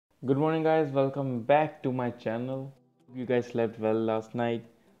Good morning, guys. Welcome back to my channel. You guys slept well last night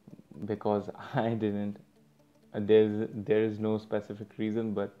because I didn't. There is no specific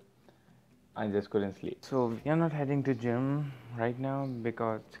reason, but I just couldn't sleep. So we are not heading to gym right now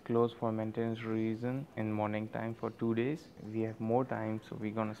because it's closed for maintenance reason in morning time for 2 days. We have more time, so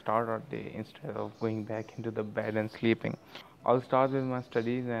we're gonna start our day instead of going back into the bed and sleeping. I'll start with my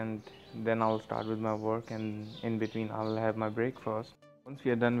studies and then I'll start with my work, and in between I'll have my breakfast. Once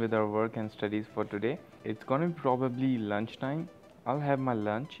we are done with our work and studies for today, it's gonna be probably lunchtime. I'll have my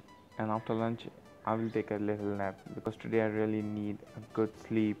lunch, and after lunch I will take a little nap because today I really need a good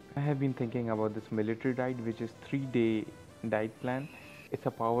sleep. I have been thinking about this military diet, which is 3-day diet plan. It's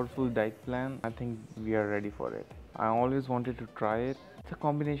a powerful diet plan. I think we are ready for it. I always wanted to try it. It's a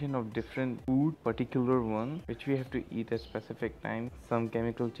combination of different food, particular one which we have to eat at specific time. Some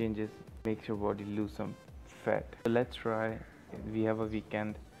chemical changes makes your body lose some fat. So let's try. We have a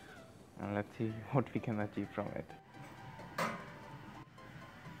weekend and let's see what we can achieve from it.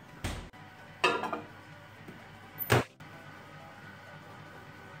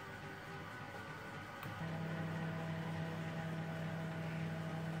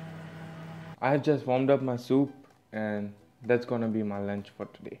 I have just warmed up my soup and that's gonna be my lunch for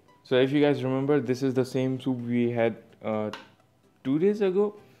today. So if you guys remember, this is the same soup we had 2 days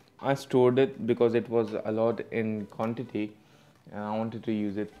ago. I stored it because it was a lot in quantity and I wanted to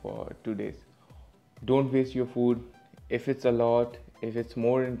use it for 2 days. Don't waste your food. If it's a lot, if it's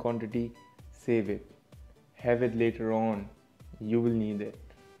more in quantity, save it. Have it later on. You will need it.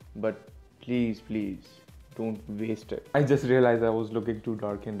 But please, don't waste it. I just realized I was looking too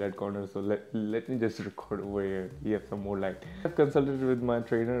dark in that corner, so let me just record over here. We have some more light. I've consulted with my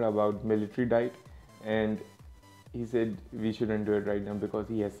trainer about military diet, and he said we shouldn't do it right now because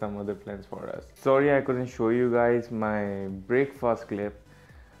he has some other plans for us. Sorry I couldn't show you guys my breakfast clip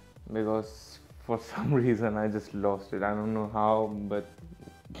because for some reason I just lost it. I don't know how, but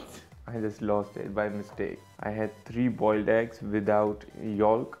I just lost it by mistake. I had 3 boiled eggs without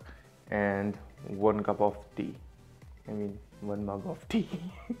yolk and 1 cup of tea. I mean 1 mug of tea.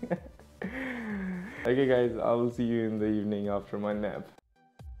 Okay guys, I will see you in the evening after my nap.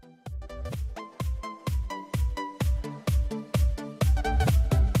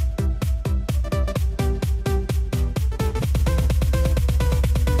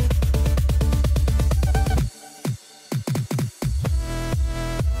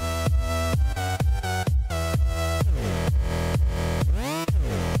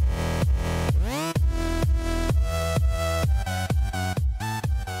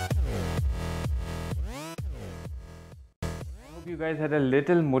 You guys had a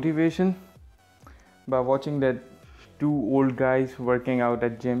little motivation by watching that 2 old guys working out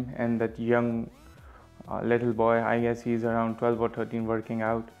at gym and that young little boy, I guess he's around 12 or 13, working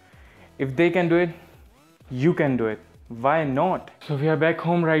out. If they can do it, you can do it. Why not? So we are back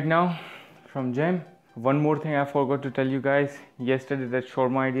home right now from gym. One more thing I forgot to tell you guys. Yesterday that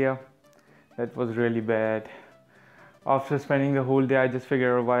shawarma idea, that was really bad. After spending the whole day, I just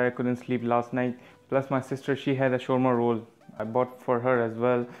figured out why I couldn't sleep last night. Plus my sister, she had a shawarma roll I bought for her as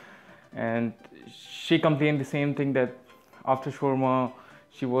well, and she complained the same thing, that after shawarma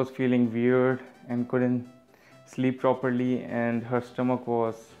she was feeling weird and couldn't sleep properly and her stomach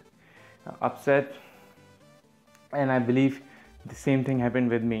was upset, and I believe the same thing happened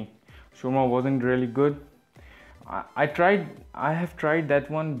with me. Shawarma wasn't really good. I have tried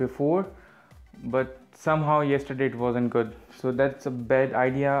that one before, but somehow yesterday it wasn't good. So that's a bad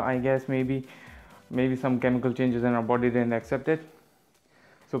idea, I guess. Maybe some chemical changes in our body didn't accept it.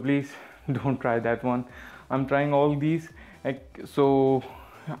 So please don't try that one. I'm trying all these so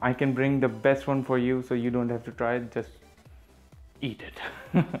I can bring the best one for you, so you don't have to try it, just eat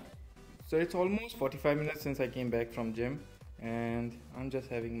it. So it's almost 45 minutes since I came back from gym and I'm just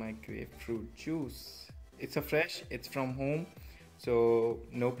having my grapefruit juice. It's a fresh, it's from home, so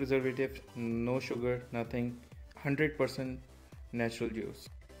no preservative, no sugar, nothing, 100% natural juice.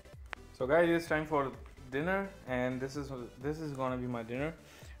 So guys, it's time for dinner, and this is gonna be my dinner.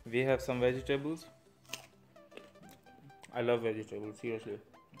 We have some vegetables. I love vegetables, seriously.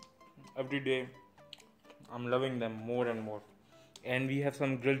 Every day I'm loving them more and more. And we have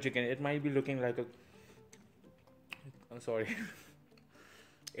some grilled chicken. It might be looking like a I'm sorry.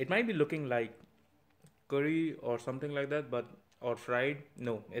 It might be looking like curry or something like that, but or fried.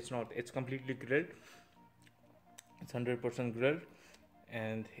 No, it's not. It's completely grilled. It's 100% grilled,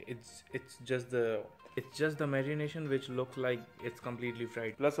 and it's just the marination which looks like it's completely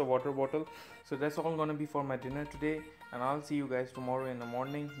fried, plus a water bottle. So that's all gonna be for my dinner today, and I'll see you guys tomorrow in the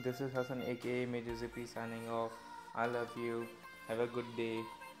morning. This is Hassan aka Major Zippy signing off. I love you. Have a good day.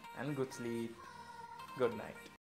 and good sleep. Good night.